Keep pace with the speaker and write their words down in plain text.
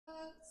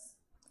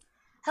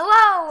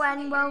Hello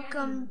and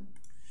welcome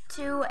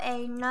to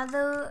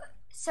another.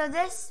 So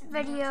this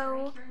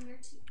video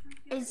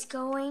is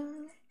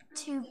going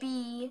to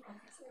be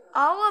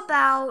all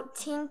about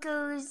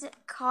Tinker's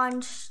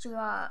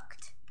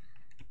Construct.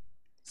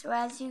 So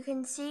as you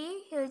can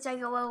see, here's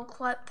like a little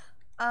clip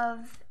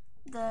of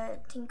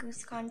the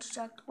Tinker's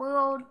Construct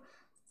world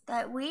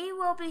that we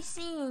will be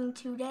seeing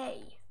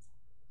today.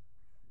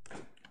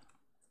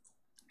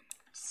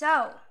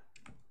 So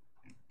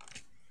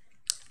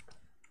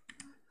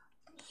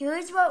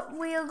here's what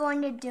we are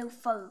going to do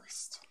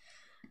first.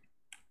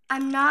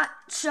 I'm not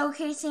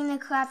showcasing the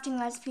crafting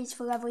recipes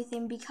for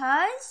everything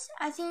because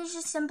I think it's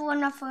just simple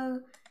enough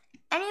for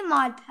any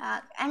mod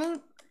pack.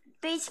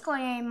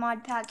 Basically any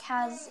mod pack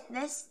has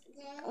this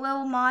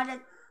little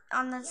mod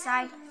on the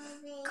side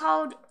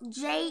called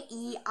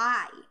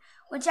JEI,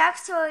 which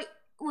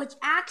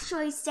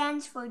actually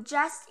stands for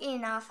just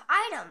enough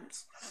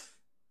items.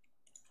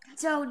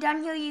 So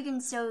down here you can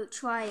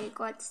search like,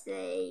 let's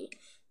say,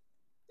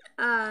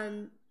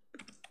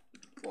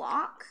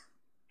 block,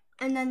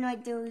 and then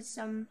like there's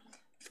some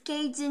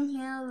gauges in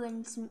here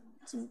and some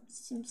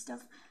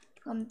stuff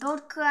from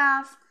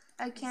Buildcraft.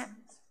 I can't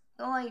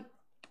really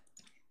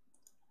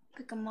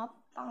pick them up,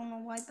 I don't know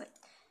why, but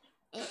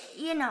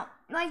you know,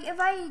 like if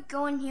I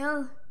go in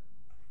here,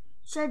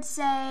 should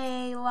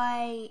say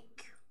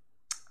like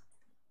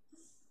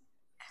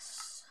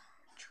yes,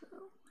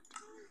 true.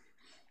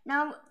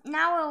 Now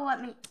it'll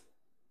let me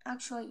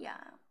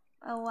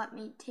it'll let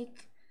me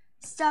take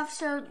stuff.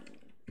 So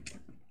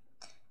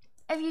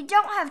if you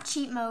don't have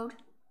cheat mode,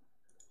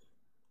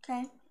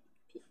 okay,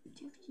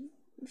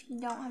 if you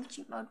don't have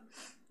cheat mode,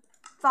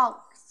 follow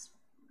us.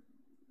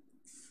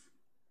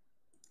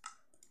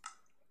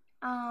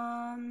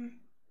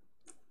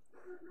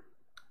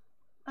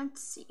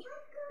 Let's see.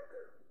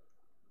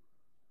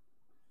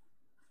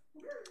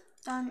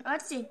 Done.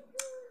 Let's see.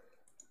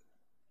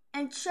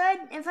 It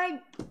should, if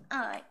I,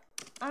 alright,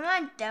 I'm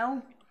not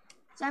down.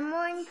 So I'm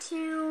going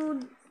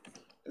to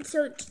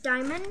search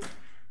diamond,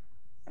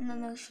 and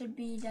then there should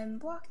be diamond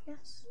block,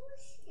 yes.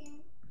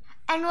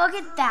 And look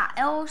at that,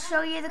 it will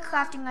show you the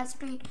crafting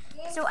recipe.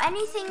 So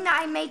anything that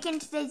I make in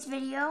today's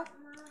video,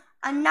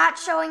 I'm not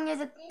showing you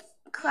the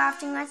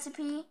crafting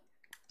recipe,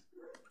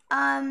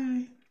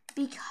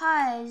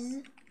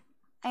 because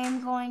I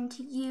am going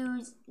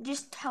to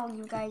just tell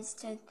you guys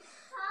to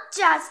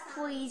just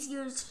please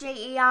use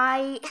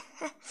JEI.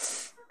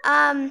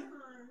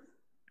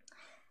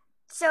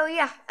 So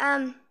yeah,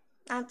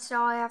 that's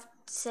all I have to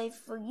say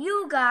for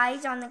you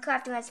guys on the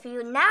crafting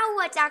recipe. Now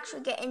let's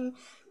actually get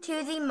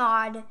into the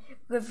mod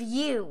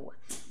review.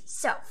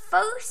 So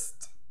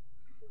first,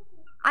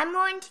 I'm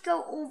going to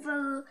go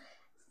over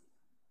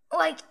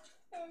like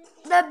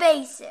the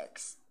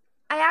basics.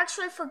 I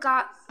actually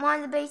forgot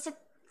one of the basic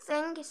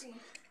things.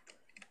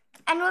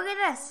 And look at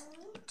this,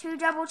 2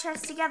 double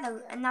chests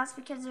together, and that's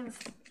because of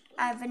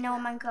vanilla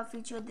Minecraft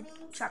feature of the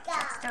trap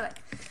chest.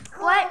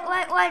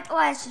 Alright,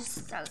 let's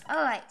just start.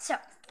 Alright, so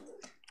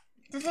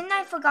the thing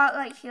that I forgot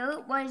right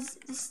here was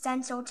the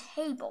stencil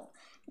table.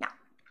 Now,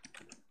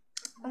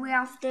 we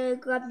have to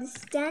grab the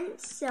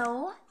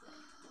stencil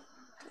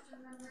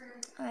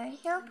right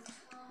here.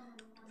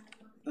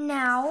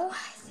 Now,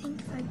 I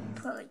think if I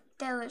put it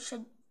there, it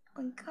should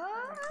link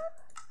up.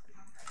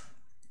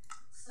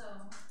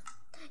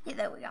 Yeah,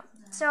 there we go.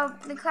 So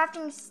the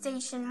crafting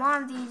station,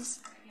 one of these,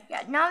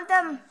 yeah, none of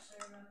them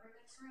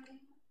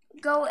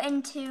go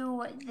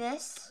into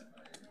this.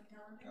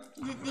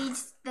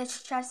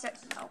 This chest.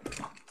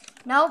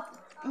 Nope.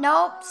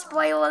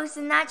 Spoilers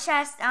in that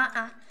chest. No.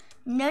 I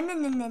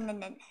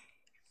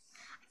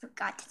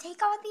forgot to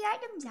take all the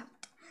items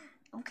out.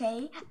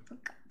 Okay, I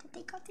forgot to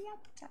take all the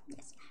items out.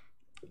 Yes.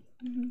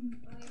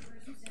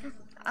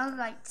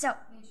 Alright, so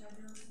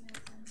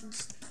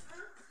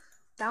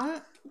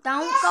don't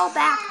go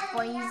back,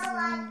 please,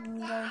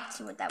 and go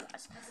see what that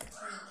was.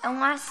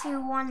 Unless you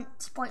want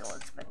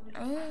spoilers, but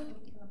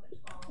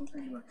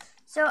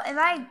so if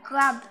I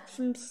grab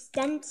some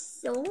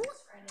stencil,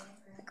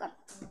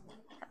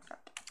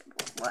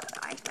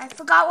 I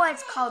forgot what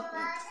it's called.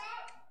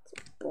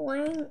 It's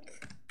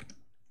blank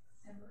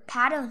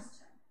pattern.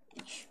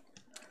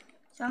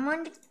 So I'm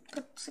going to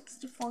put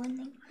 64 in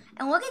there.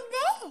 And look at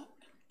that!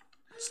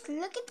 Just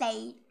look at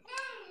that.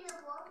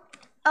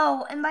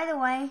 Oh, and by the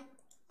way,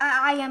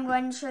 I am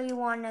going to show you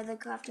one of the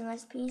crafting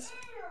recipes.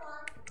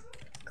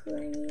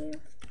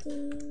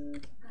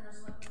 Crafting.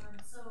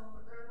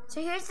 So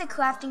here's the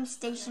crafting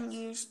station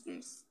you just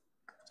use.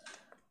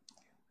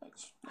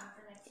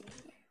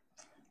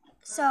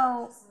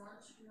 So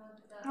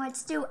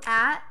let's do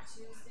at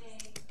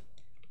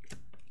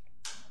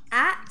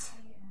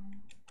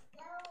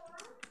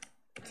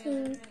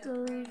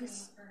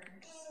Tinker's.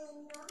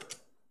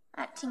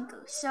 At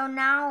Tinker. So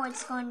now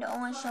it's going to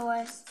only show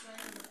us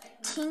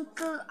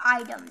Tinker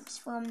items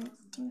from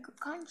Tinker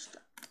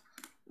Construct.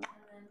 Now,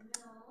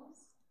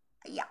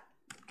 yeah,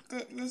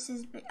 this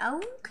is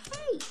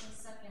okay.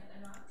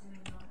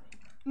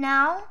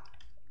 Now,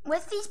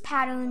 with these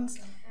patterns,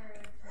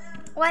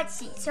 let's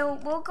see. So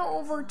we'll go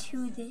over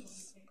to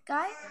this.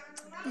 guy,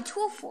 the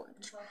tool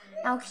forge.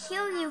 Now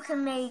here you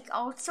can make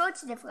all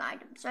sorts of different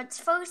items. Let's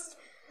first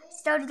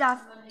start it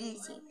off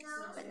easy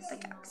with the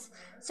pickaxe.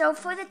 So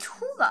for the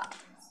tool rod,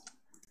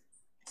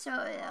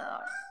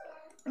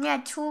 when you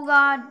had tool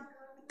rod,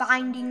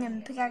 binding,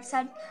 and pickaxe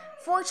head,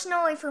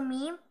 fortunately for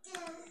me,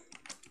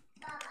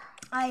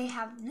 I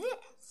have this.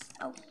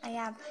 Oh, I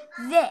have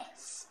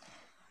this.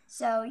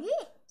 So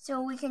yeah,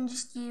 so we can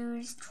just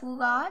use tool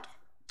rod.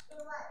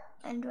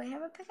 And do I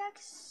have a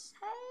pickaxe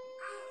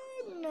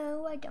head?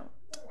 No, I don't.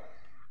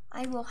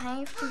 I will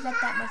have to get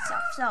that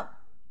myself. So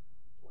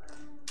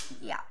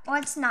yeah,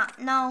 let's not.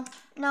 No.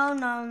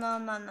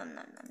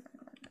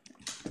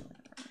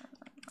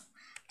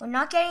 We're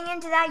not getting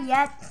into that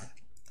yet.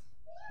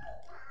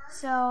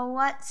 So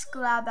let's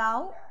grab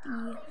out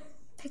the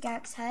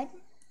pickaxe head.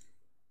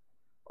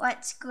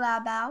 Let's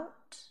grab out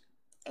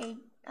a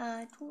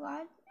tool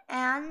rod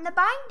and the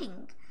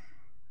binding.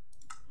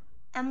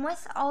 And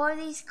with all of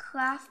these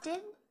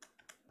crafted,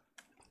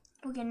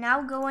 we can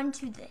now go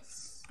into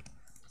this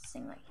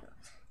thing right here.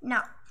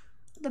 Now,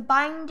 the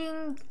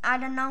binding, I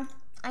don't know.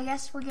 I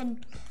guess we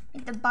can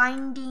make the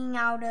binding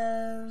out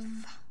of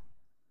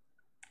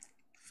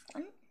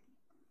flint.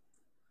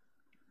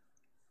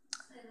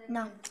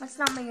 No, let's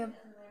not make a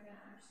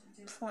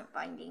flint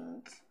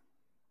binding.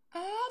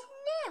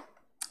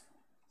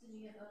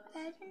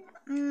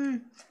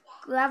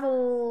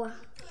 Gravel.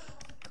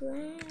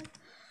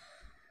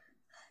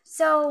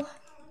 So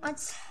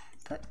let's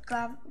put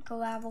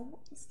gravel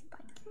as the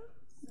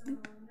binding.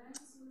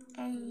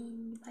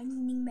 And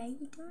binding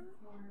maybe done.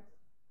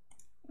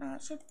 No,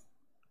 it should.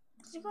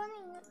 Is it going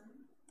in?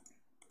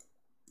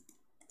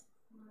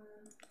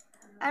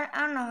 I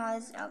don't know how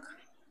this is. Okay.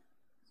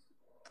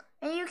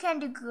 And you can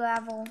do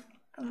gravel.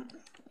 Oh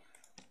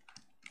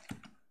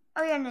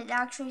yeah, and it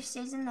actually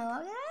stays in the look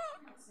at that.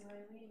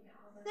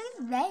 Look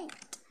at that.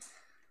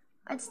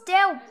 It's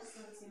still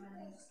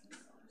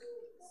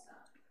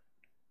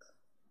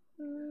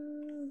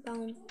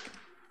bone.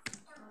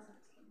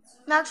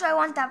 Actually, I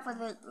want that for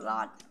the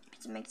rod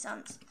to make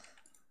sense.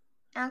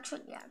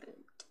 Actually, yeah.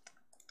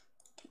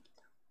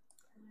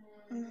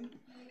 And then,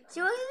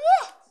 see, look at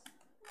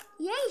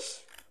this.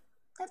 Yeesh.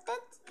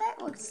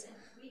 That looks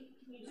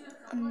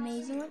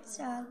amazing. Let's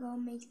go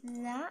make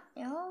that.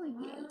 Oh,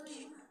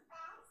 yeesh.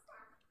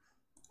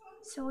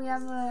 So we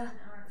have a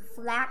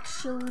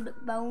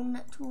flat-shouldered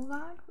bone tool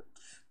rod, which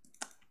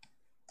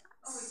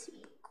that's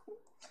super cool.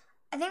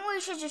 I think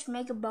we should just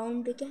make a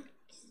bone pickaxe.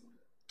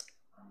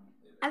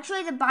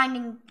 Actually, the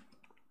binding,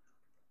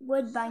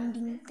 wood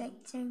binding, that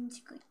sounds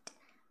great.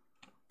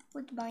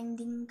 Wood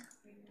binding.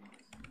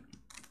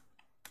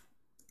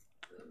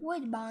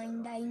 Wood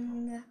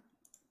binding.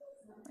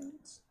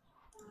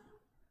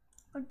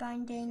 Wood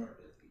binding.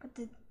 But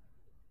the,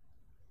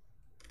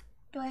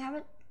 do I have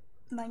it?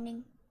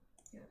 Binding.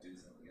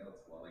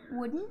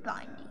 Wooden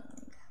binding.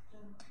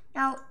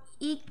 Now,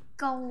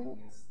 eco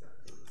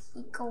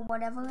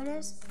whatever it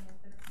is.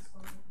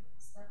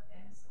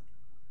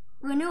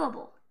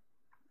 Renewable.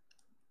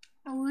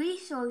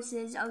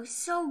 Resources are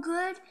so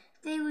good,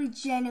 they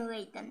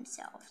regenerate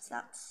themselves.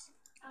 That's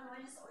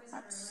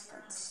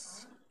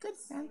good.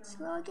 That's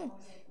really good.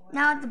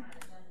 Now the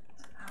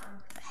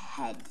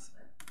head.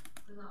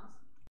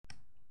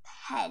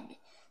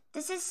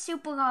 This is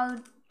super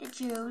hard to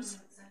choose.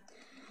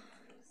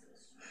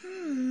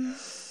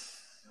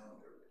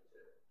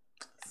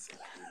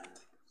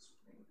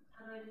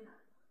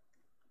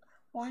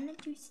 Want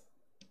to do?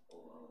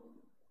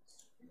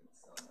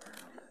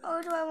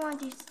 Or do I want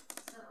to do?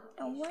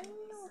 One?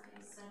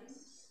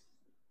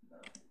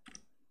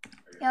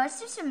 Yeah, let's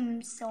do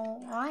some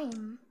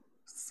slime.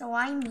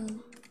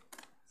 Slimy.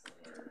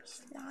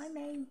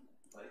 Slimy.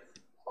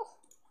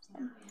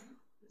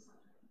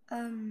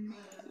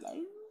 Hello?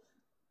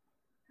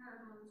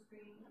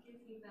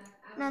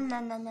 No.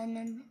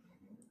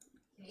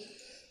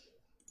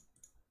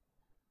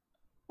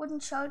 Wooden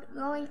shard,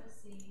 really?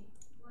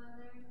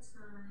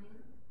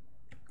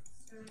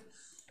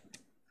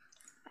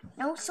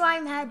 No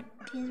slime head.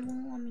 Please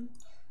won't want me.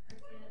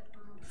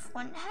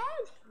 Front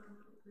head?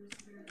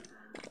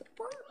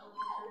 What?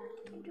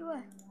 Do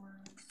I?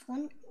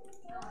 Front?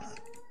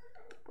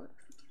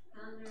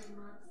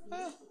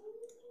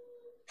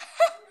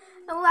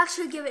 It will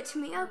actually give it to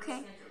me.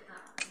 Okay.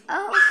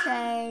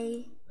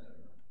 Okay.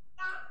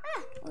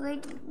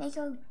 Wait, make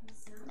a...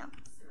 No.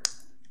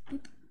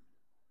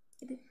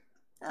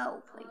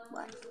 Oh, wait,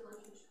 what?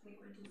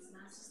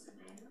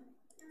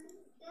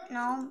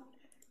 No.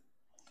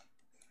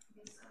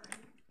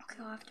 Okay,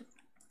 I'll have to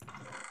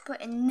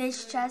put in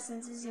this chest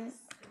since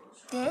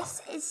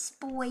this is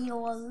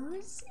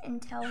spoilers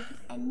until the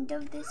end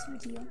of this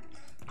video.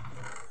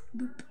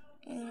 Boop.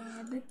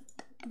 Boop.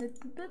 Boop,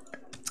 boop, boop.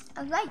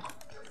 Alright.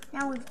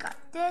 Now we've got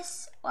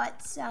this.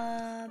 Let's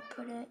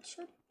put it...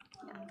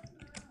 No.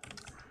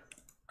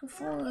 To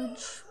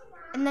forge.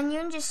 And then you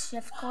can just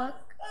shift click.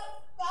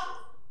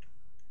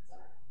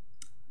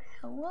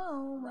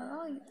 Hello, where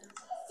are you?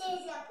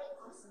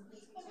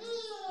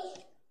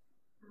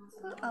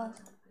 Uh-oh.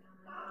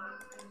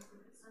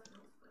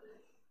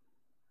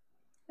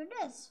 It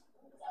is.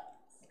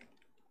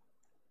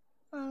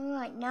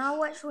 Alright, now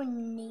what should we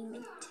name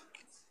it?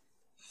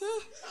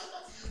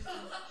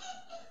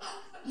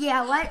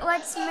 Yeah,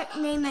 let's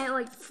name it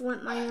like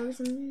Fort Miner or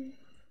something.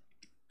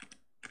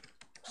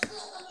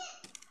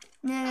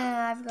 No,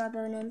 I've got a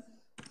better name.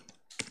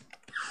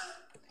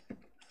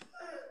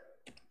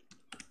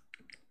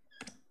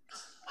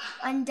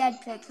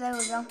 Undead pick, there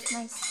we go,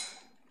 nice.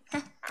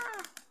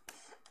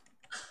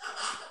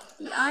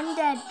 The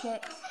undead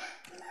pick.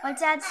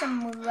 Let's add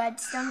some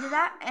redstone to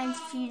that, and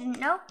if you didn't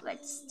know,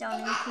 redstone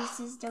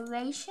increases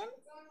duration.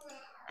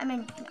 I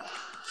mean, no.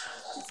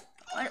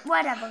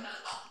 Whatever.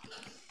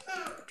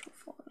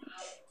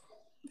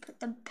 Put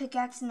the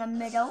pickaxe in the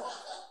middle.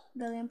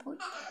 Very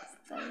important.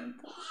 Very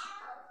important.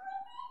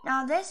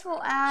 Now this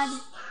will add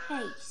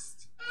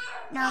haste.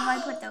 Now if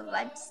I put the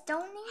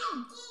redstone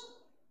in,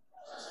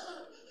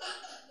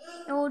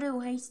 it will do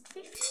haste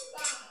 50.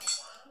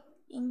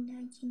 And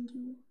I can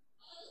do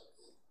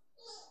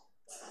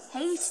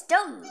haste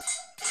double,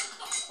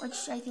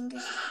 which I think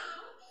is.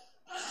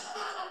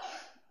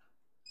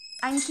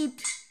 I can keep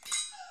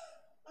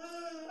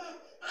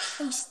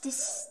haste.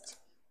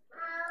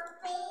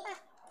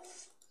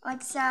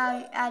 Let's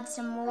add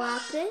some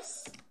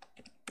lapis.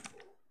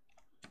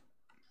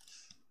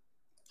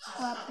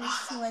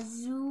 Lapis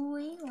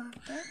lazuli,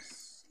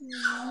 lapis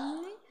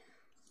lazuli,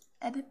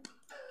 a bip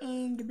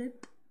and a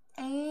bip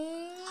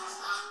and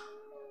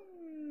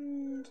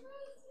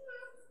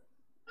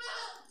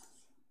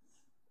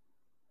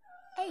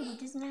hey, it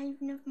doesn't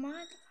have enough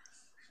mod.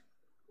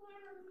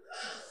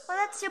 Well,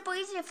 that's super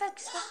easy to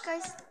fix. Look,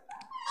 guys,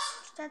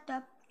 start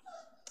up.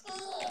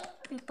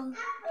 People.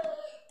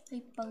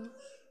 Paper.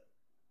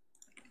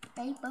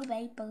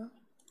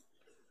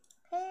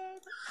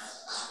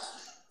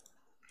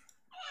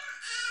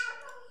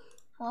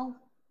 Whoa.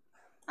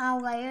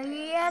 Alright,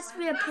 it has to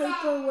be a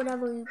paper,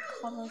 whatever you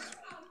call it.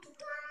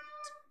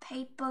 It's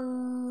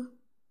paper.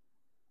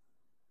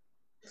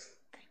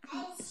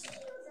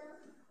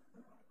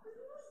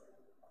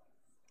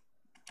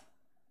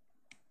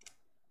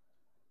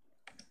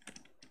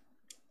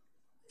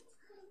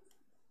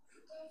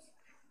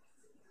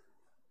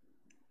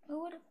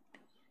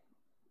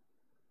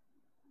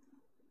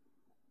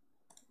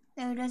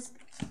 There it is.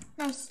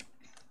 Nice.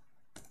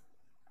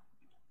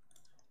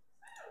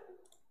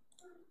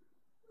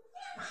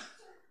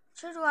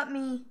 Should let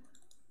me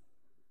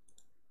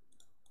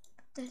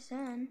put this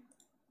in.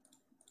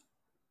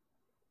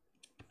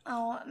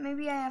 Oh,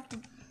 maybe I have to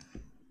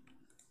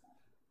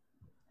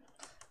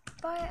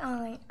buy it.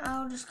 Alright,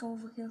 I'll just go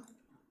over here.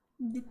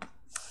 Boop.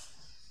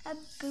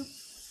 Boop.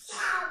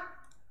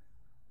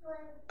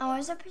 Oh,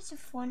 is that a piece of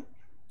flint?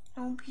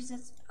 No, because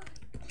that's.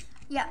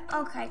 Yeah,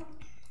 okay.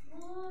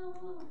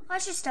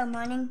 Let's just start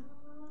mining.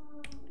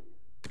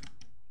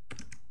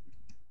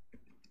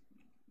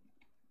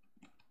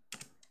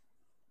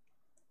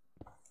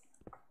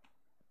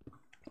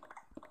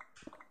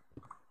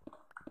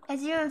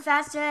 It's even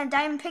faster than a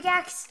diamond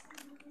pickaxe.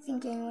 I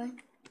think anyway.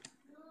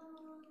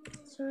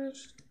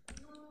 Search.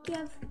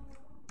 Give.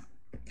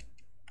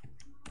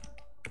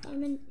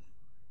 Diamond.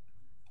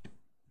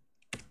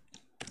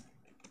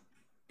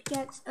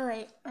 Pickaxe.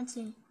 Alright, let's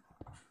see.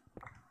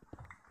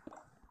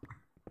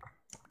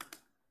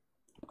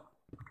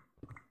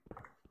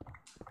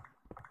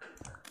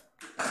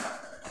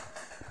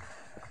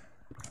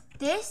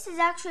 This is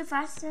actually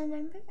faster than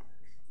diamond pickaxe.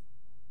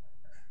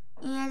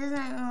 Yeah, it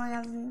doesn't really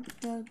have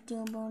the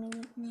durability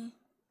with me.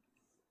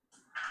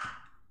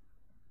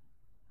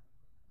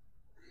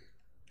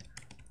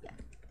 Yeah,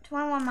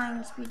 21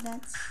 mining speed,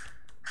 that's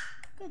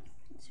good.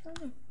 That's really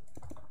good.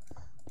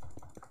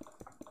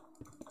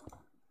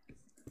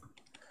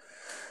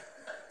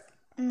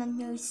 And then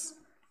there's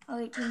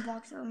 18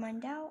 blocks that were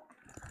mined out.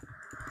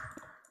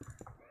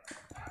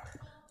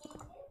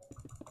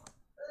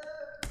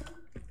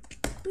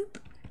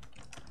 Boop.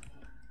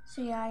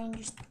 So yeah, I can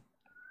just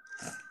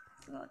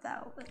throw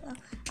that over there.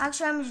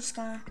 Actually, I'm just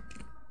gonna.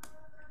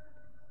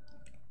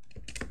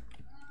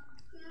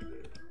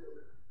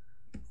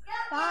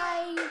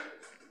 Bye.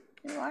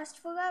 We lost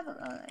forever.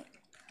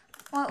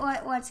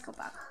 Alright. Let's go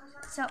back.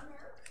 So,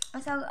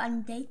 with our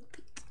undead,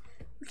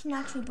 we can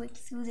actually break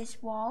through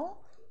this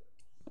wall.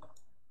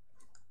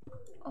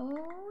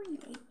 Oh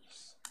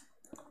yes.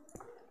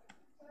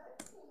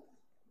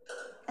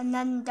 And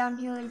then down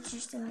here is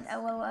just a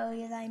little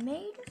area that I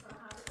made.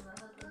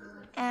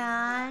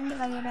 And if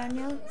I go down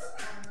here,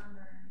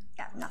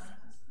 yeah, nothing.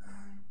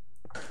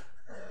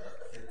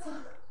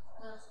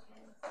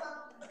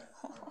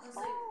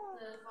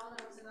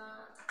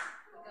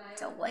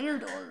 It's a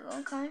weird order,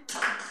 okay.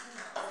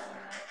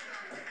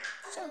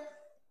 So.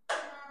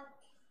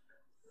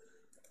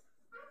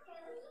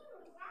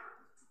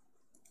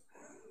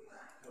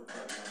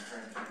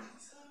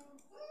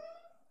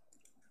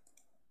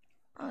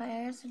 Alright,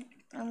 I guess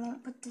I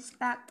won't put this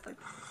back, but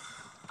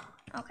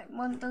okay,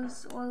 one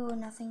those oil or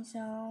nothing,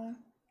 so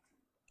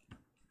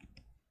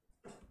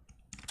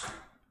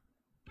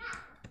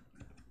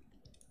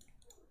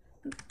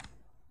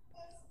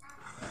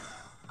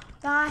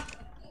bye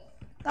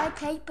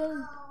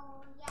paper.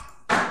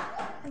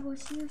 I will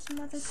see you some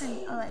other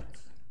time. Alright.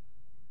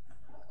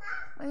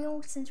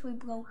 Well, since we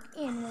broke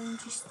in, we'll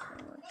just go.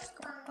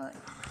 Alright.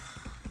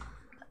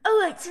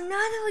 Alright, so now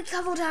that we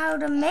covered how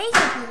to make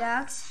a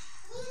pickaxe,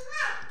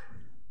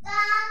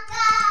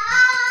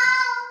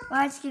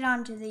 let's get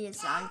on to the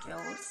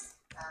essentials.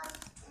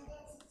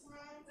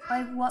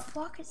 Like, what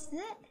block is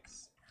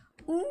this?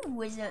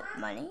 Ooh, is it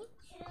money?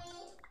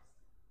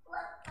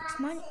 It's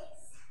money.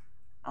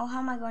 Oh, how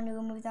am I going to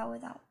remove that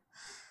without?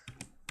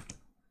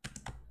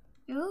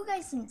 You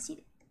guys didn't see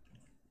it.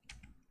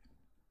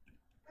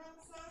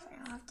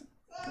 I'll have to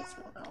put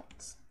some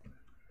else.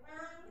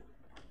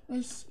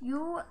 Yes,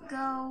 you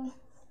go.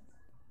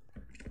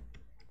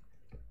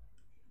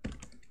 That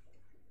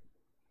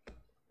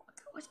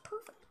was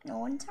perfect. No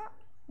one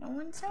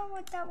saw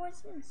what that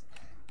was.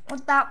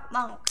 What that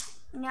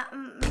yeah.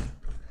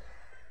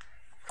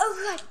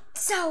 Alright,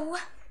 so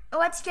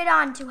let's get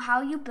on to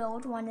how you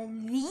build one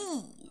of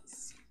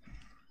these.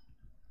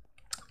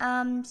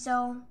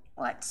 So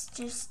let's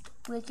just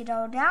break it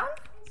all down.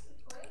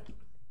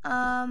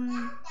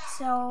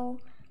 So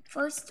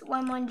first what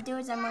I'm going to do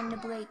is I'm going to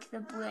break the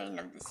brain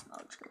of the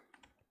smelter.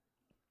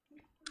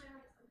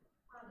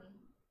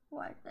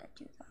 Why did that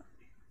do that?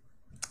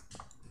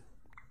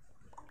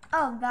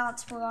 Oh,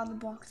 that's where all the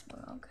blocks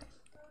were, okay.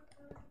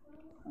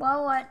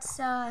 Well, let's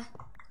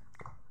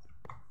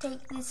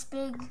take this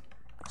big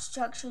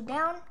structure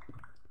down.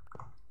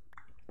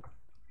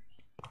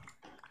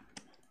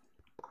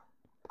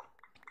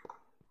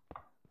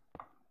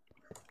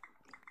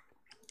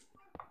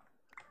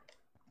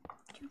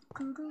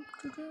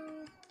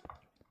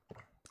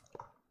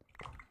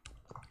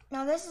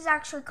 Now this is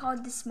actually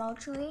called the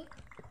smeltery,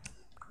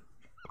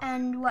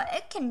 and what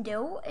it can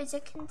do is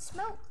it can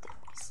smelt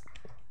things,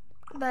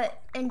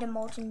 but into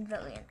molten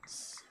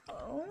variants.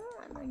 So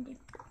I'm going to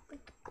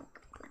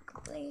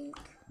break.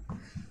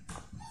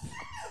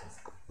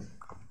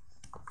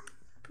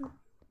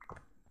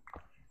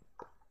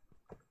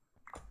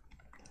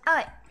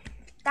 Alright,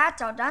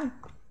 that's all done.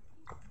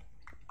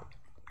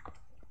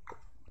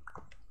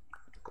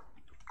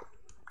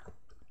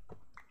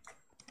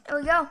 There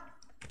we go.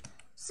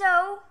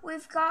 So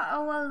we've got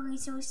all our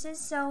resources.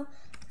 So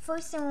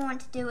first thing we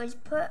want to do is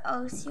put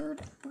our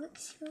sealed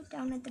bricks here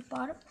down at the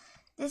bottom.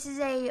 This is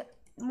a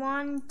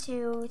 1,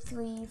 2,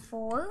 3,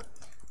 4.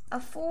 A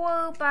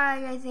 4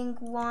 by I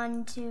think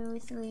 1, 2,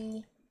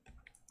 3.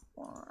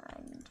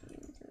 1, 2,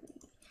 3.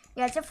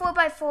 Yeah, it's a 4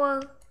 by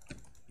 4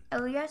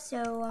 area.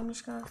 So I'm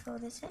just gonna fill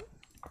this in.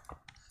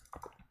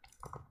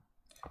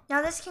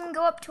 Now this can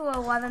go up to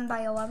 11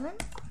 by 11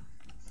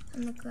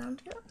 on the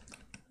ground here.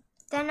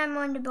 Then I'm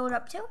going to build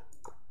up to.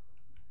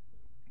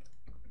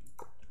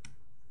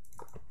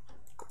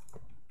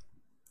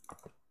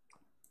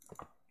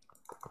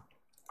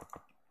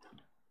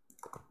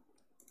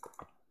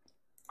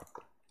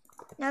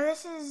 Now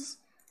this is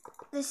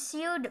the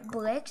sealed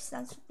bricks,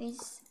 that's what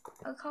these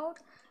are called,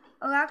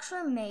 are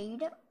actually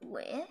made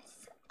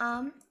with,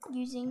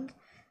 using,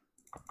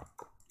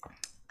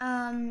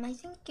 I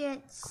think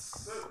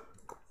it's,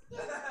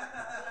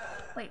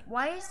 wait,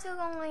 why is there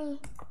only,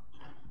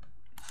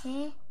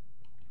 Wait,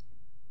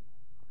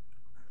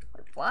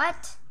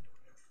 what?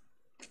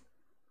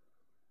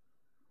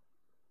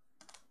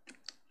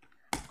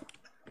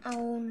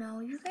 Oh no,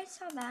 you guys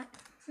saw that.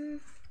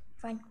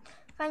 Fine,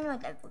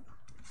 whatever.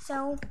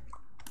 So,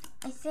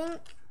 I think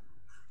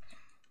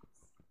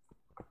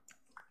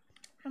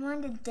I'm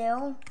going to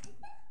do.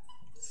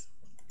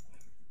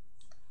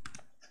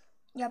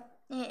 Yep,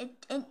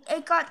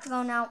 it got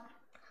thrown out.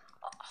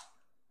 Oh,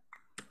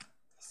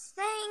 this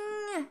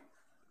thing.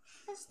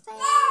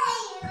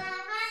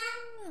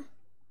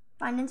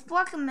 Fine, it's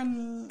blocking my.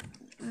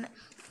 Okay.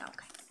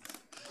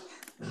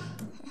 I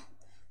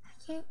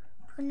can't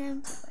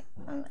pronounce it.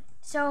 Okay.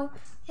 So,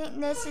 I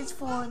think this is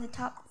for the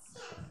top.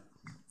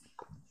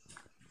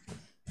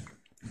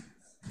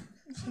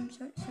 Some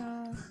sort,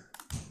 so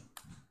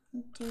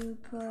to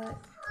put,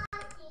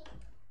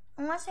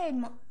 unless I had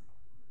more.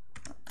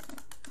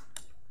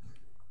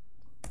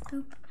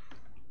 Boop.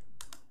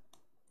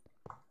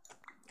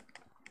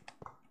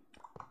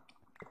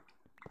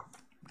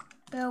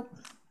 Boop.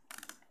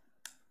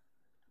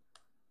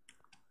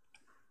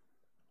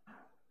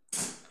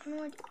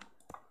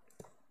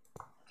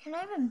 Can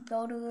I even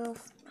build a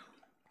roof?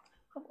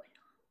 Probably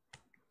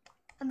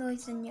not.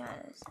 Otherwise, then yeah,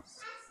 this is.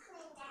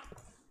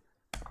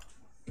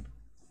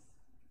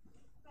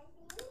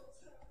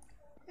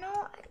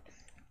 No,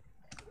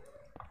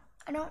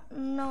 I don't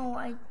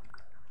know.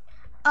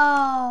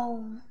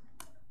 Oh,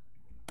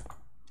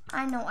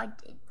 I know I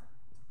did.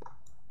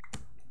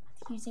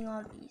 Using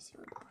all these.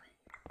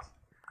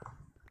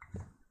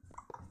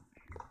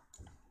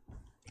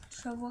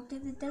 So I looked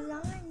at the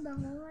design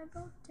before I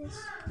built this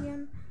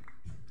again.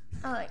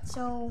 Alright,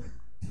 so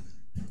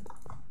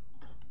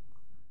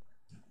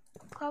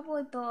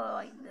probably build it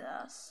like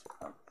this.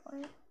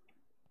 Probably.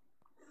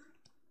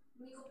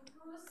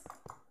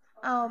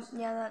 Oh,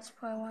 yeah, that's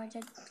probably what I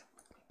did.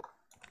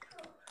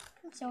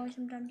 I'm sorry,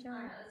 sometimes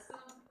I.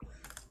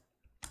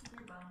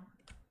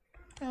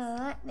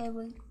 Alright, there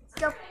we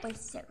go.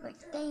 Place it right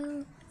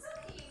there.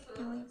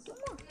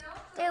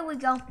 There we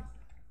go.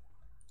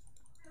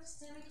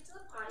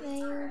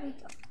 There we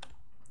go.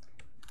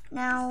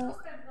 Now,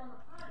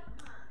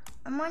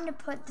 I'm going to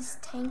put this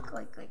tank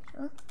like right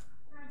here.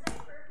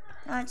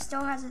 Now it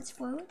still has its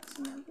floats.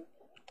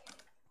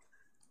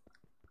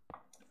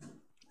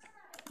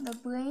 The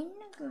brain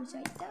goes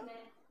right there.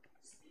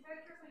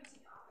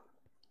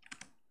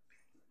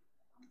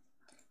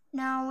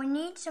 Now we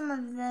need some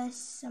of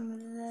this,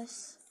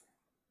 this.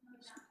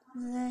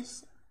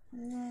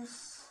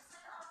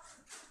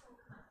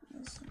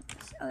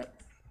 Okay.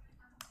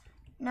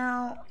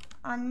 Now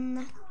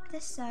on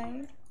this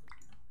side,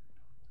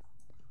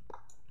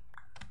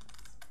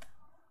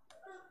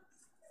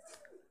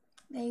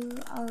 they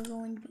are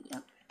going to be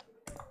up.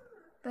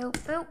 Boop,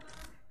 boop.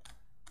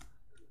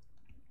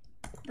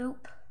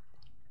 Boop.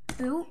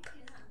 Boop.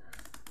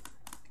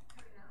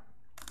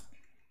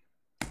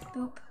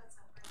 Boop.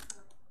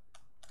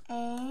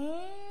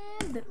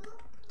 And boop.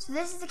 So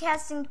this is the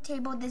casting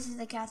table, this is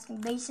the casting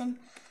basin.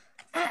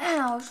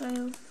 I'll show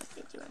you what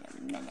they do in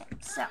a minute.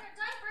 So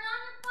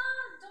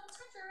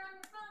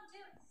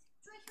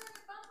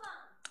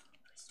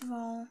first of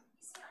all,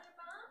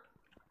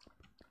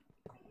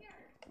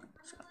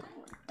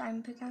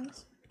 diamond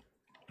pickaxe.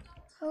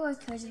 Oh, I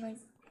could have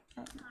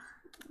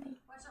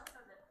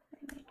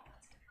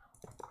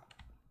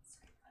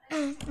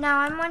now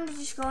I'm going to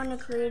just go into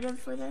creative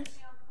for this.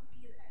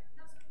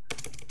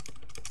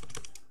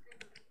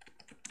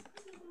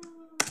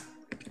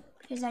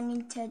 Because I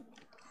need to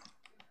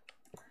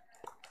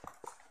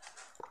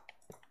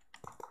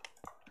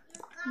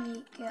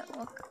make it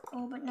look a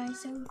little bit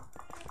nicer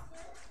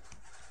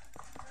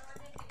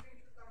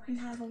and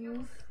have a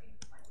roof.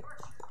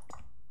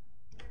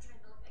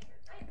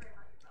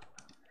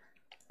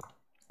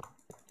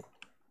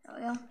 There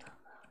we go.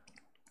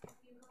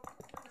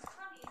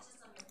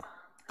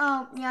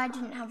 Oh, yeah, I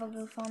didn't have a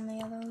roof on the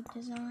other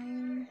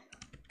design.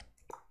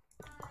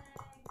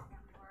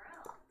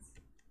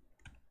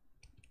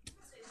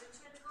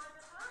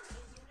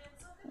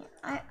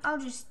 Yeah, I'll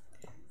just...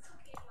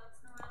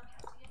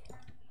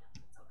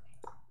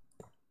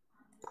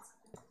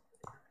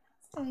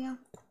 There we go.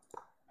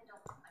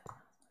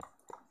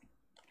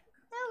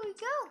 There we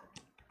go.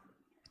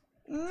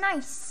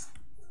 Nice.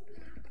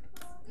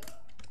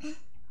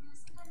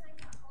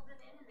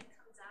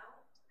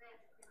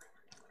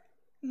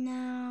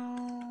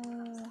 Now,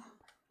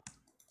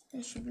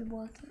 this should be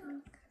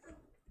working.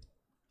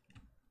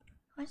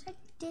 I said I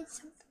did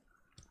something.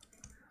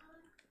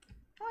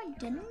 Oh, I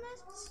didn't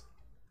this?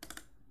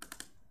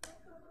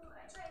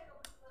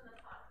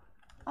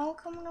 All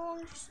coming along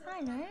just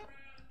fine, right?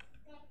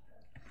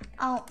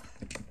 Oh.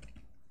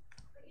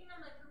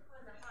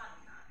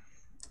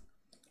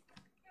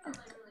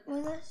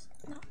 With this?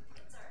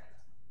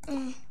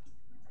 No.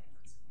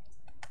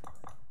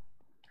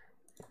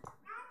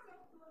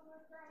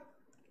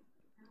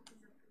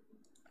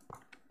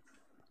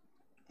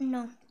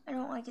 No, I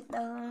don't like it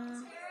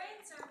though.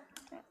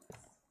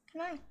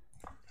 Can I?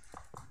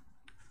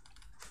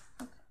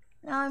 Okay.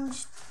 Now I'm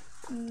just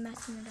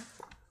messing it up.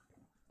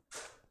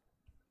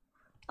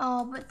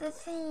 Oh, but the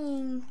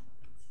thing.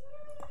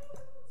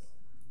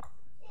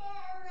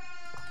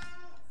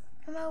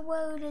 My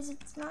word is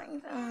it's not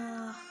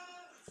even.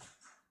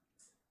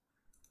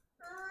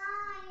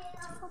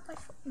 It's a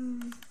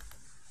 4x4.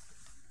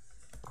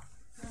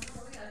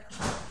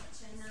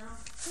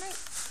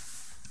 Nice.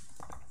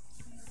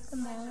 The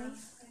Molly.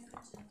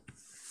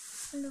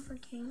 And over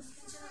king.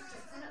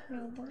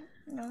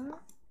 No.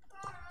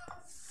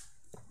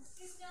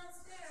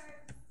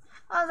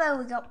 Oh, there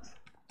we go.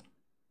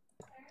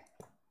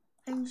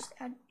 And just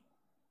add.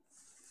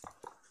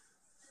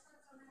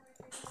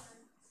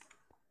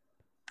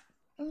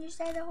 And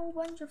just add a whole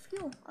bunch of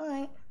fuel.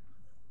 Alright.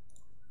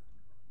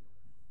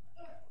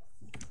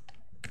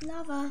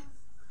 Lava.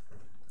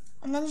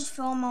 And then just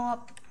fill them all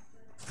up.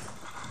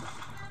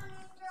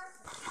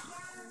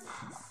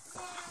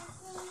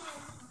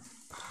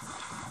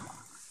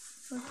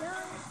 We're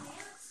done.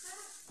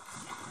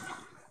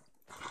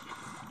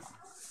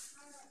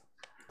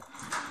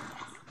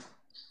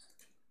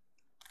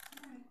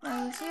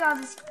 You see all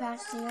this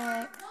capacity,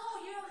 alright.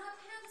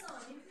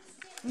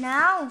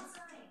 Now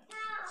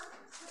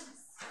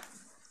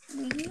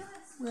we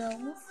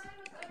will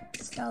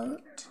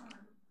start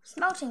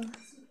smelting.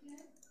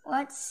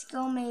 Let's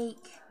go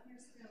make.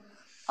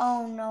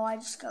 Oh no, I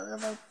just got a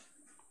little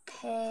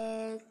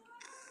pig.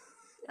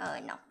 Oh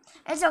no,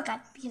 it's okay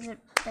because it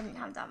doesn't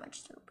have that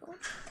much to go.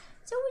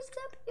 So it's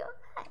gonna be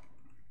alright.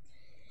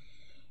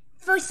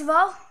 First of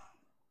all,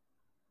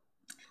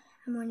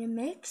 I'm going to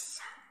mix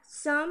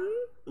some.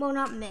 Well,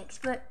 not mix,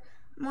 but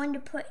I'm going to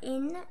put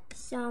in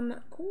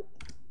some coal.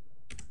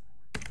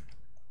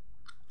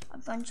 A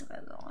bunch of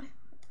it, really.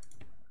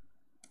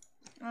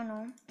 I don't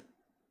know.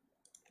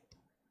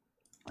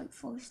 Like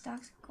 4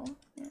 stacks of coal.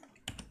 Yeah.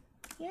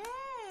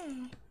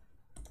 Yay!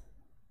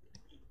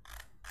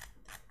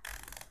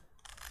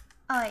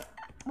 Alright,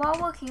 while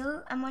we're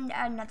here, I'm going to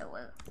add another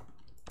layer.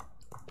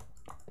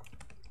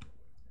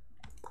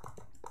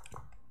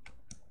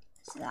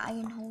 so that I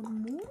can hold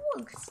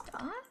more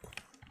stuff.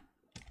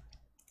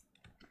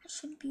 That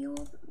should be a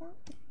little bit more.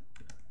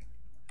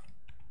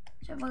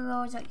 So if I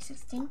go is like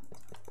 16,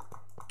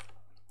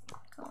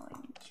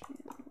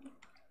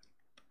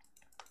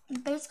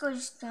 basically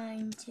just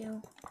going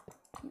to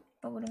keep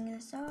building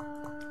this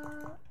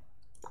up.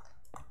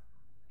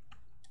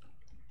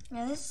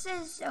 Now this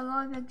is a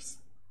lot of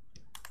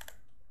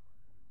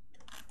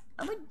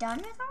are we done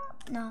with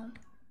that? No.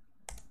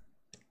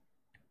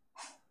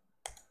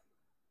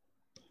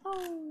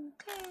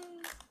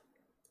 Okay.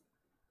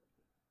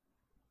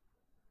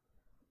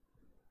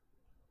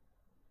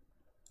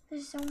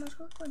 There's so much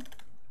liquid.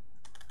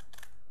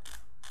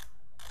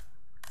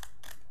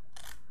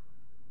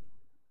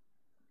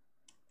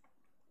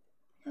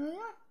 There we go.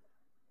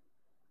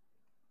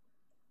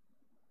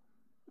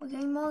 We're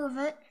getting more of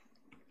it.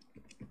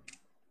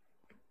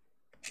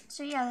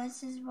 So yeah,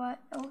 this is what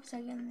it looks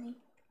like in the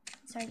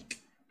inside.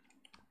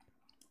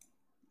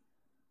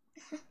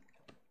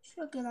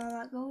 Look at all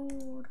that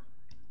gold.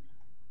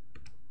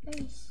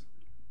 Nice.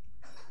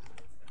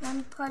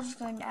 I'm probably just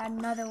going to add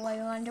another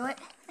layer onto it.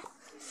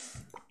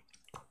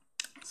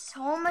 This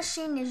whole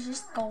machine is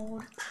just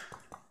gold.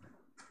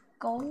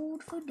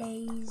 Gold for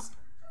days.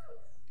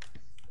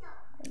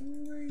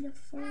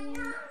 Wonderful.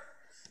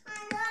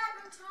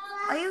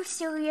 Are you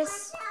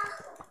serious?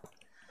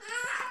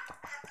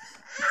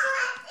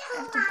 I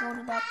have to build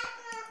it up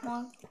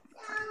more.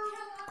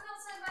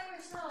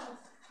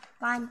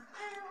 Fine.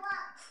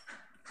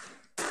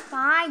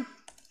 Fine.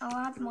 I'll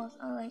add more.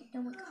 Alright,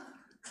 here we go.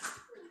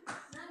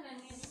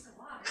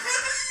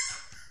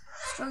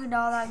 Look at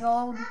all that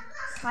gold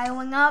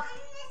piling up.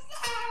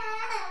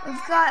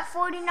 We've got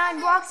 49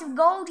 blocks of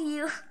gold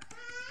here.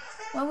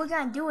 What are we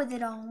gonna do with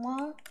it all?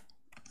 Well,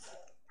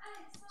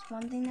 it's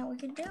one thing that we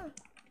could do.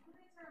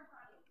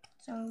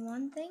 So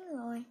one thing,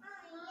 really.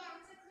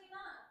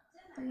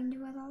 We can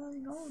do with all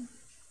this gold.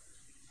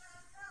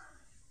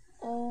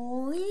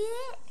 Oh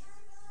yeah.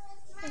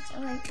 That's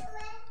alright.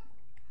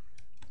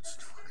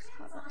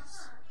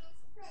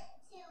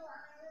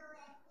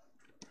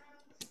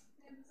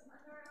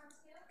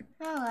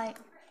 Alright.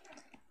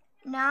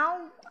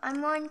 Now I'm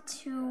going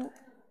to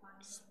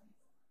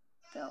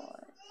spill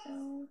it.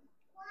 So,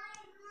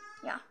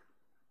 yeah.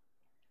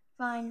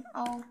 Fine.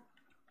 I'll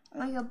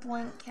make a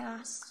blank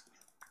cast.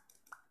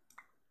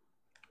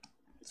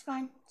 It's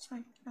fine. It's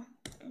fine. No,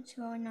 it's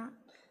really not.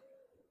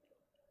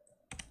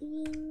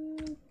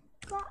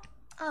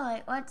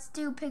 Alright, let's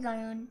do pig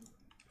iron.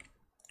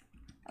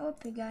 Oh,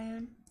 pig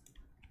iron.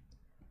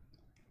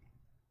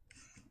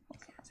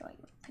 Okay, that's like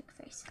a pig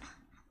face.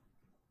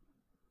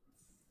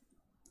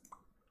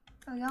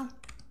 There we go.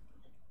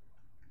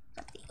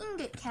 Got the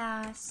ingot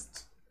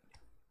cast.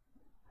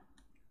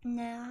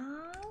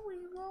 Now we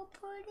will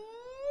put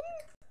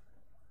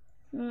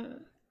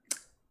in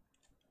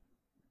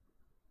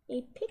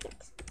a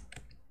pickaxe.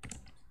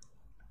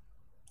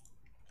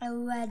 A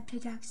red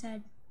pickaxe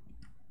head.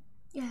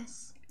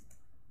 Yes.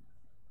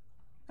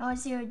 I want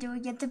to see, do we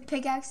get the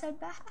pickaxe head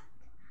back?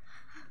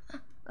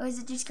 Or is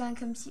it just going to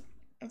consume?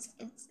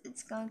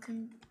 It's going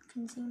to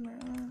consume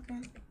it. Oh,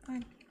 okay,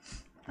 fine,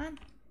 fine.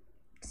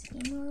 This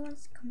game really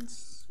wants to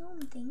consume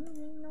things.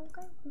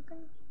 Okay, we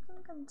can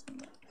consume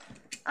it.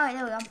 Alright,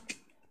 there we go.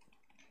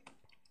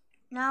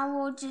 Now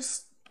we'll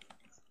just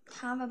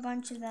have a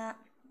bunch of that.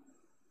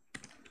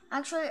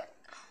 Actually,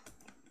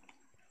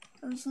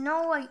 there's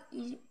no like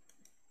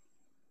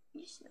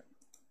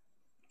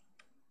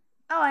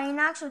oh, I can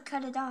actually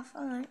cut it off.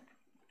 Alright.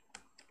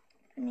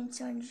 I need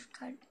to just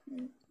cut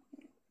the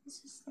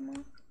system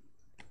off.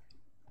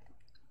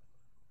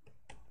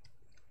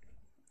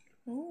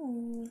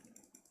 Ooh.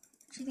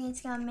 What do you think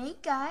it's gonna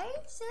make,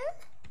 guys?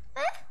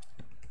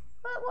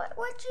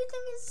 What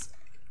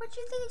do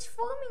you think is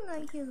forming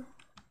right here?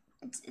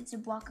 It's a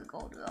block of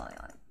gold,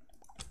 really.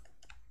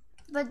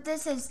 But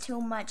this is too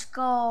much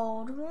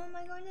gold. What am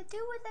I going to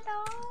do with it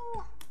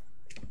all?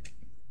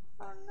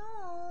 Oh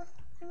no,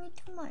 I made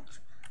too much.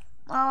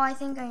 Well, I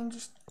think I can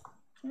just.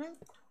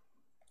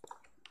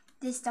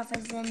 This stuff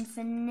is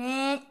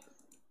infinite.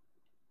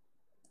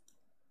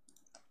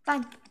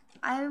 Fine.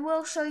 I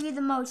will show you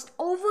the most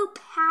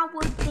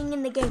overpowered thing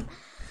in the game.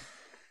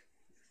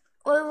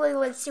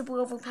 Wait, super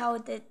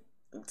overpowered.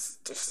 It's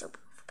just super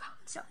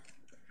overpowered. So,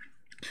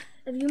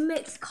 if you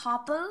mix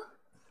copper,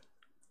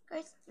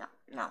 guys, no.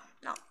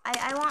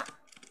 I want.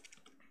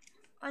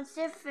 Let's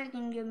see if it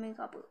can give me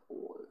copper.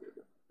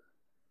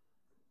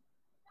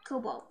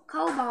 Cobalt.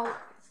 Cobalt.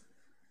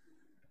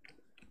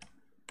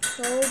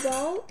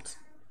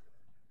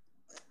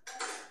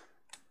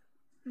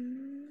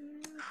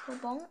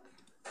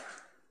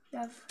 You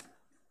have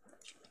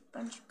a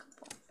bunch of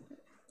cobalt.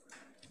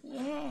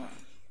 Yeah.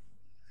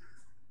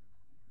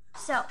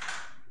 So,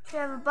 you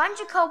have a bunch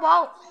of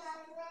cobalt,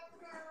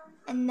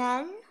 and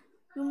then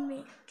you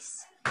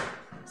mix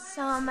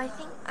some. I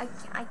think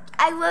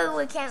I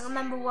literally can't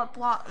remember what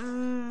block,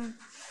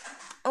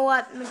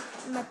 what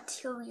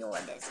material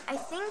it is. I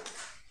think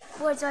it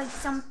was like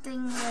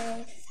something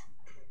with.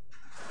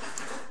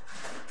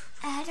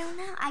 I don't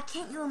know. I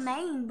can't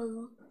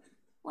remember.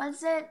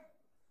 Was it?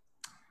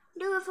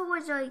 Do if it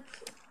was like,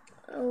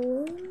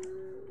 oh,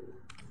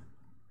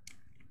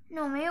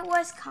 no, maybe it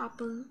was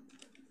copper.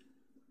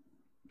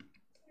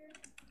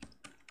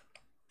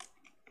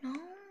 No,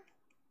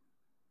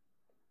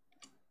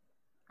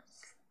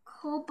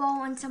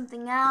 cobalt and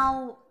something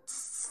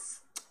else.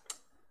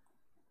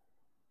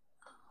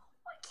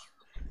 Oh, I can't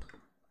remember.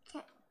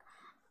 Okay,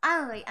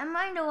 alright, I'm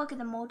going to look at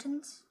the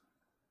moltens.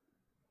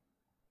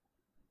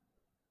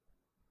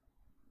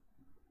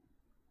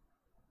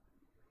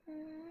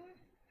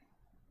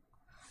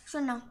 So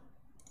no.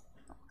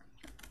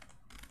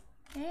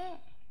 Yeah.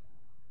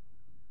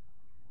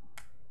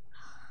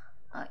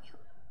 Alright.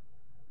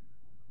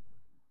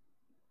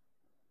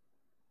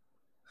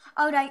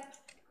 Alright.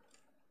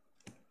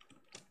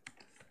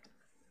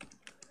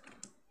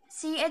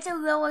 See, it's a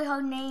really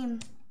hard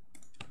name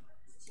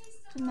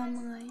to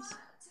memorize.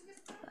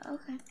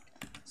 Okay.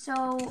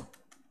 So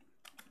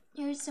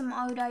here's some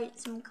aldite,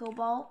 some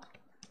cobalt.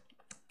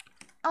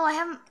 Oh, I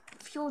haven't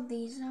fueled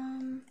these.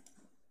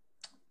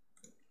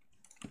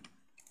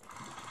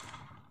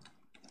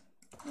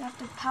 We have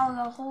to power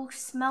the whole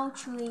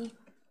smeltery.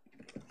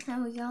 There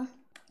we go.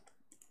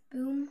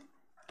 Boom.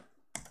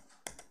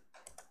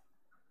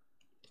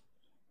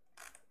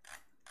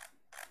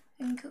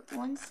 And cook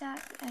one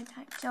stack at a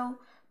time. So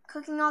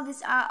cooking all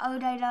this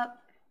aldite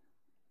up.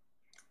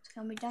 It's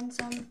gonna be done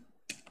some.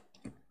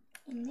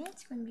 And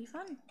it's gonna be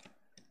fun.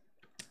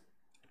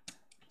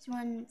 So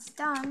when it's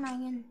done, I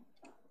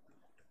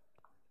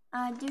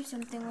can do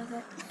something with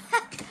it.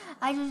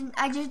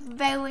 I just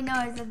barely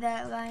noticed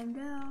that line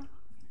though.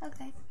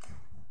 Okay.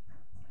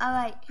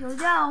 Alright, here we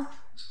go.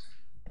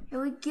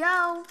 Here we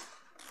go.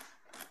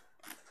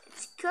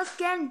 It's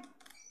cooking.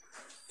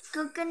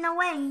 Cooking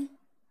away.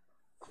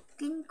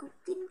 Cooking,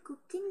 cooking,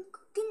 cooking,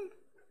 cooking.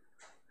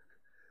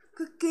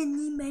 Cooking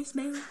in my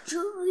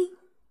smeltery.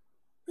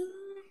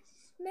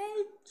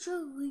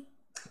 Smeltery.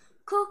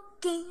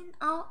 Cooking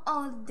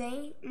all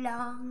day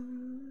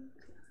long.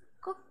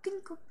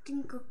 Cooking,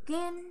 cooking,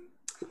 cooking.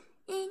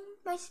 In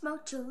my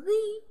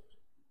smeltery.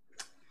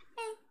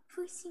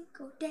 Every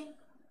single day.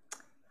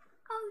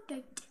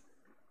 Aldite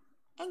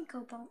and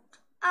cobalt.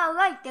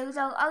 Alright, there's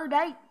our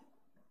aldite.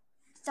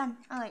 It's done.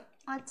 Alright,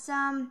 let's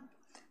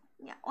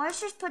yeah, let's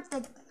just put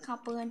the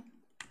copper in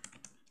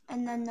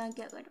and then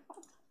get rid of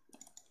all.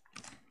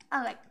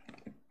 Alright.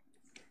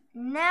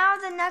 Now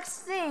the next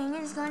thing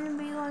is going to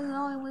be like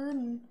really weird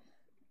and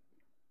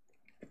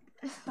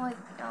like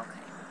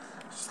okay.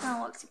 Just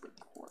gonna look super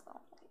cool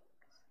though.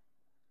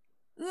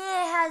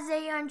 Yeah, it has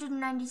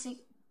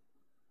 896.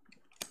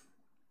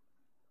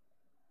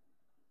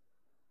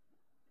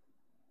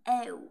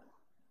 Oh,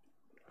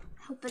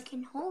 hope it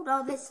can hold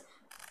all this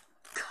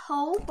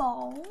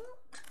cobalt.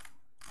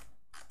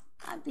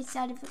 I'd be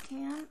sad if it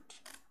can't.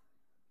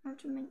 I have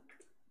to make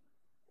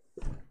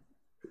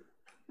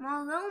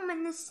more room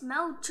in the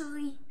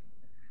smeltery.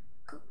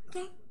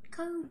 Cooking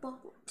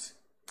cobalt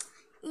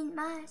in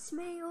my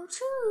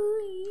smeltery.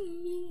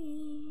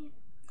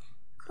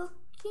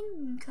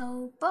 Cooking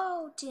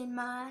cobalt in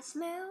my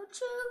smeltery.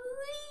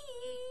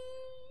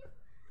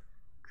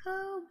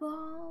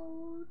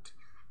 Cobalt.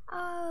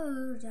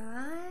 Aldite,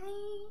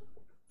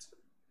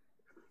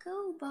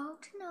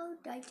 cobalt and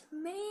aldite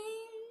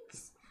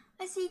mix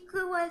a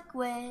secret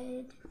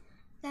liquid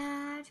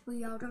that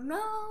we all don't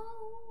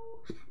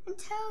know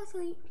until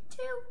 3,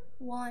 2,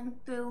 1,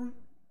 boom.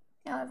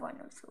 Now everyone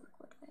knows the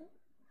liquid, right?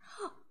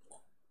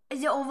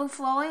 Is it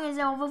overflowing? Is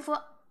it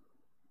overflowing?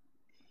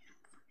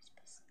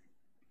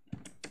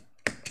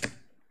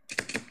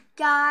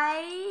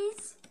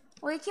 Guys,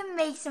 we can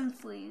make some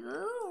free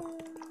room.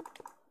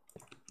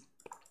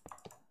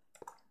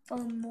 For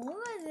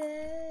more of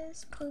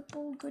this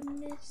purple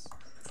goodness.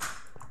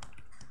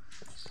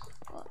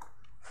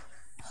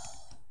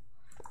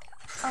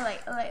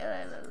 Alright.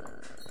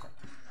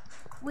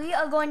 We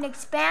are going to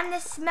expand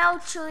this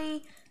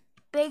smeltery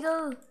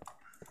bigger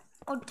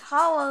or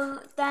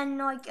taller than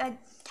like a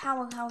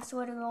tower house,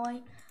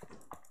 literally.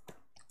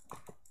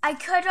 I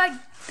could like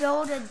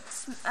build a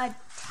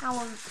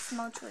tower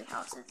smeltery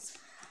houses.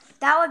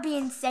 That would be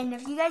insane.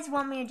 If you guys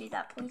want me to do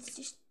that, please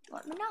just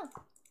let me know.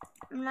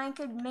 And I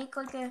could make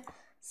like a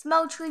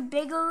smeltery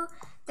bigger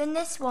than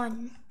this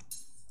one.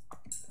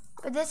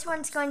 But this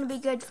one's going to be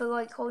good for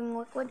like holding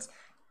liquids.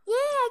 Yeah,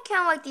 I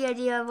kind of like the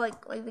idea of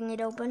like leaving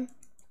it open.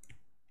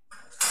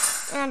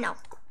 And no,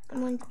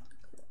 I'm going to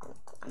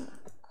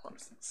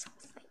close this whole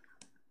thing.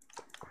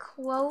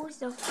 Close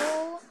the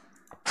whole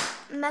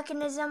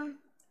mechanism.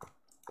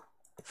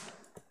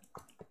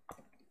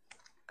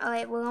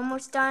 Alright, we're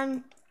almost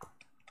done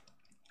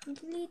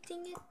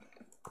completing it.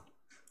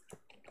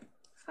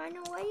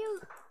 Final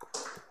layer.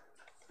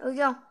 There we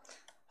go.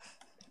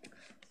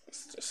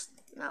 It's just,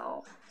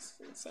 no, it's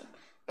insane.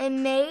 It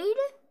made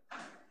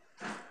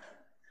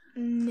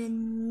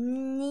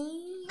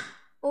mini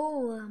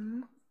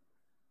orem.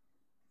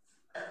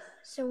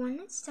 So when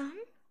it's done,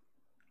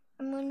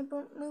 I'm going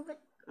to move it.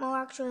 Well,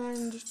 actually,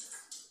 I'm just.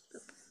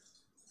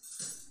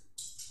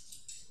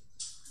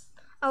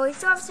 Oh, we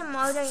still have some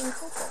aldite and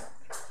cobalt.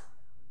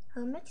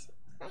 I'll mix it.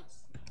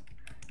 Nice.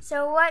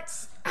 So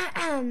let's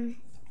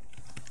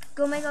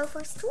go make our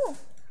first tool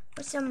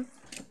with some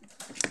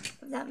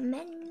of that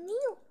menu.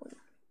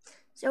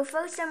 So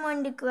first I'm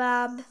going to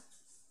grab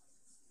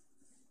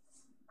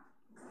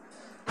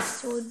a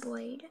sword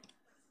blade.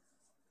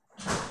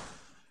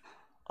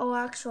 Oh,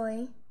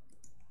 actually,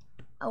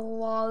 a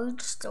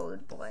large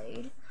sword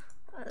blade.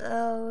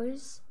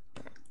 Those.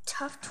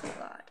 Tough tool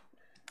rod.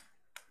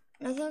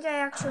 And I think I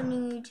actually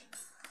need,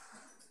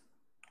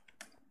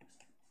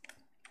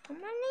 how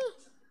many?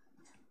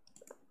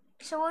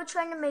 So we're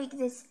trying to make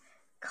this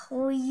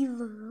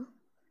cleaver.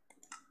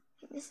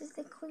 This is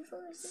the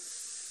cleaver, is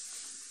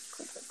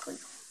it?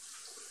 Cleaver.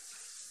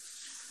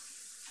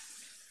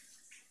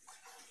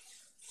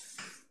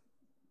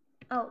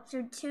 Oh,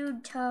 so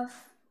 2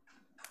 tough.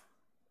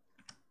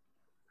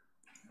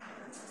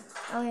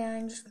 Oh yeah,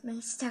 I just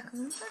stack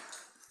them.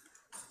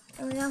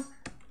 There we go.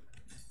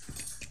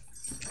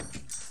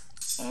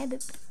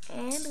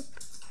 And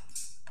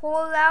pull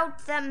out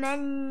the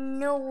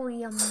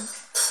Manyullyn.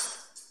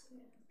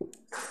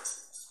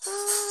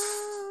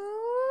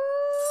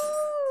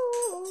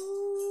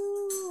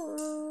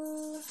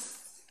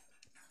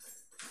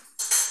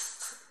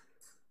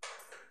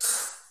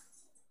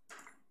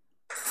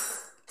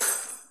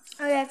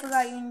 Oh yeah, I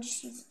forgot you can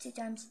just use it 2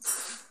 times.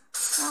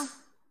 Oh,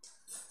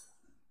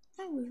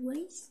 that was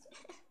waste.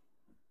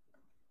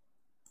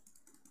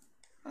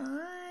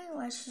 Alright,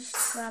 let's just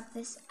grab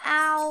this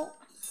out.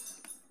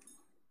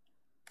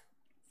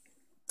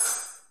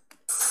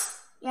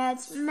 Yeah,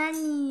 it's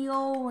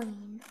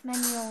Manyullyn. I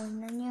knew I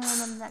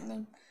remember that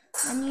name.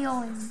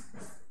 Manyullyn.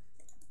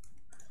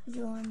 I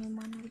do only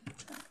one.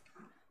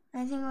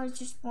 I think it was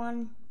just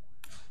 1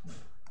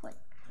 plate.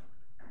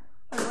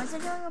 Wait, was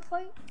it doing a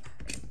plate?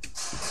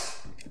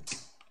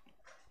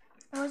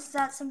 Or was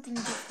that something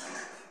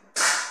different?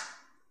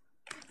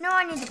 No,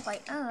 I need the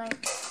plate.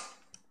 Alright.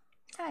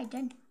 I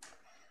did.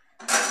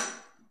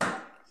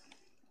 For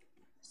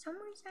some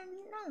reason I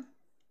didn't know.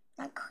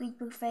 That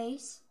creeper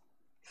face.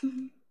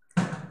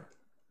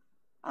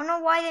 I don't know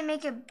why they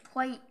make a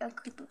plate a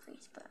creeper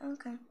face, but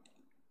okay.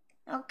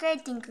 Okay,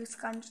 Tinker's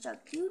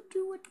Construct. You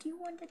do what you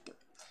want to do.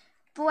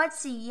 But let's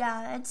see,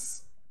 yeah,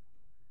 it's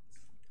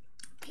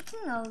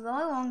taking a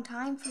really long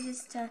time for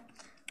this to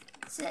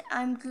sit.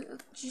 I'm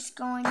just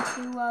going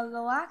to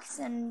relax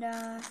and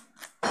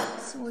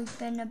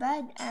sleep in a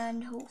bed,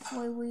 and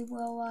hopefully we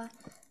will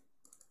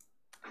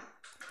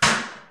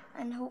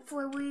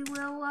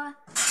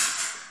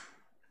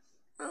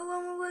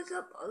when we wake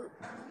up,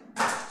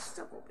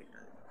 stop opening.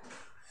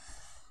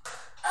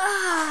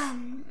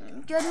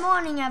 Good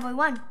morning,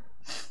 everyone.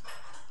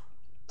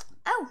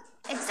 Oh,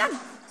 it's done.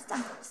 It's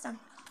done.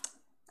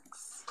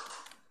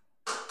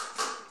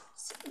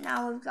 So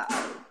now we've got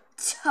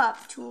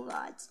tough tool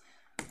rods.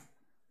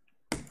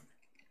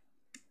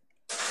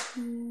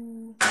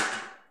 Ooh,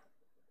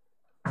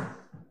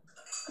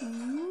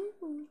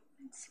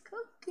 it's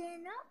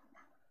cooking up.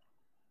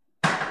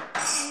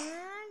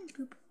 And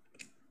boop.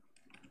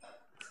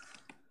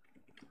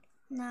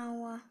 Now,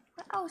 what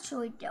else should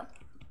we do?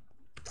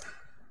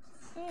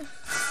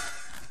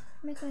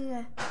 Make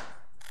a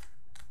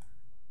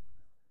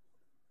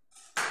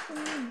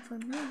for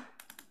me.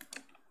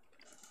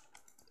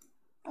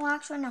 Oh,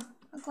 actually, no.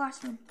 A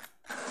glass one.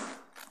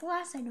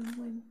 Glass item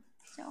one.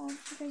 So you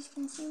guys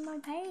can see my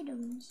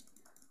items.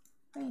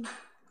 Right.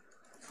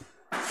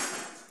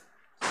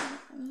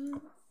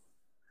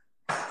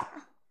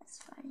 That's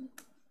funny.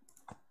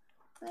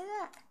 Look at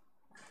that.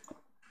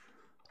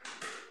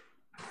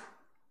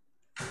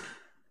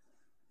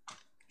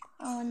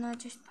 Oh, and that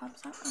just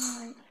pops up.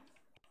 Alright.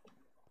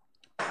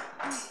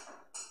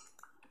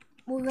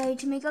 We're ready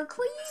to make a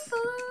cleaver.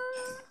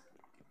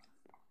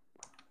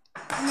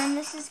 And then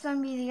this is going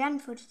to be the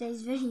end for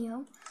today's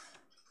video.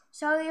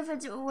 Sorry if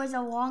it was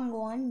a long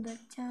one, but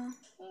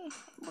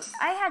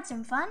I had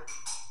some fun.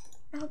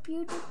 I hope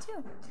you did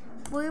too.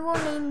 We will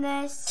name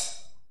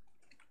this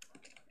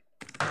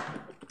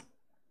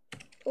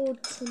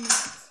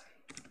Ultimate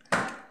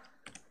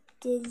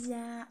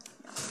Design.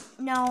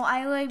 No,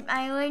 I would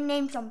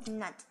name something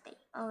that today.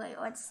 Okay,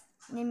 let's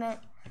name it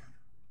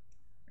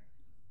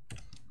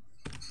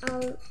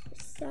our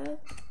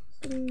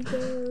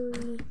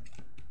secondary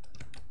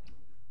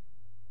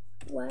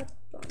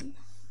weapon.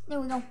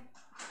 There we go.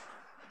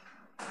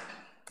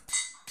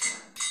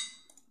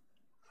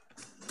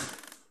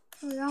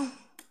 There we go.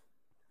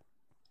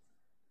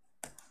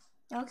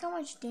 Look how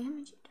much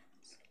damage it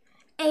does.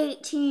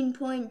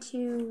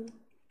 18.2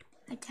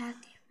 attack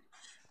damage.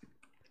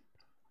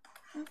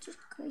 That's just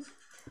crazy.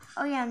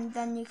 Oh yeah, and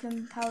then you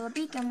can power a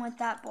beacon with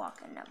that block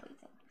and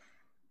everything.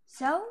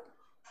 So,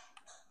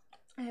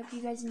 I hope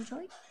you guys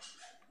enjoyed.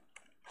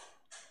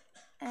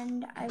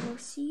 And I will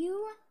see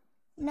you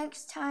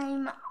next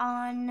time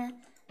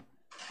on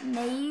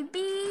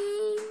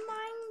maybe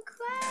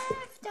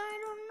Minecraft. I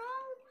don't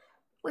know.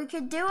 We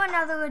could do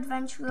another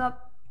Adventure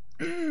Up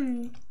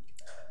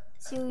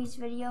series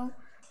video.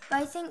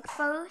 But I think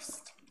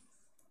first,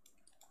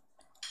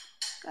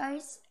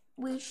 guys,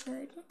 we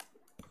should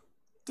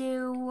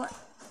do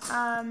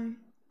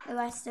the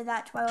rest of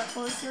that Twilight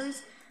Forest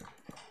series.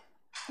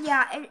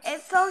 Yeah,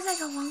 it feels like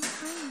a long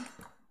time.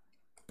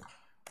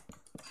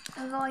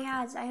 It really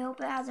has. I hope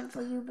it hasn't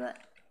for you, but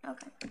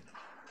okay.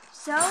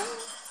 So,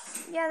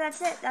 yeah,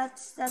 that's it.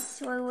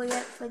 That's really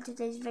it for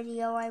today's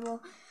video. I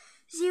will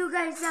see you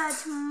guys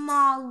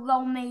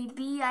tomorrow,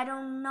 maybe. I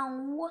don't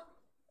know.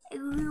 I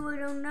really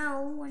don't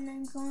know when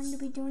I'm going to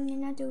be doing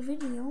another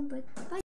video, but bye.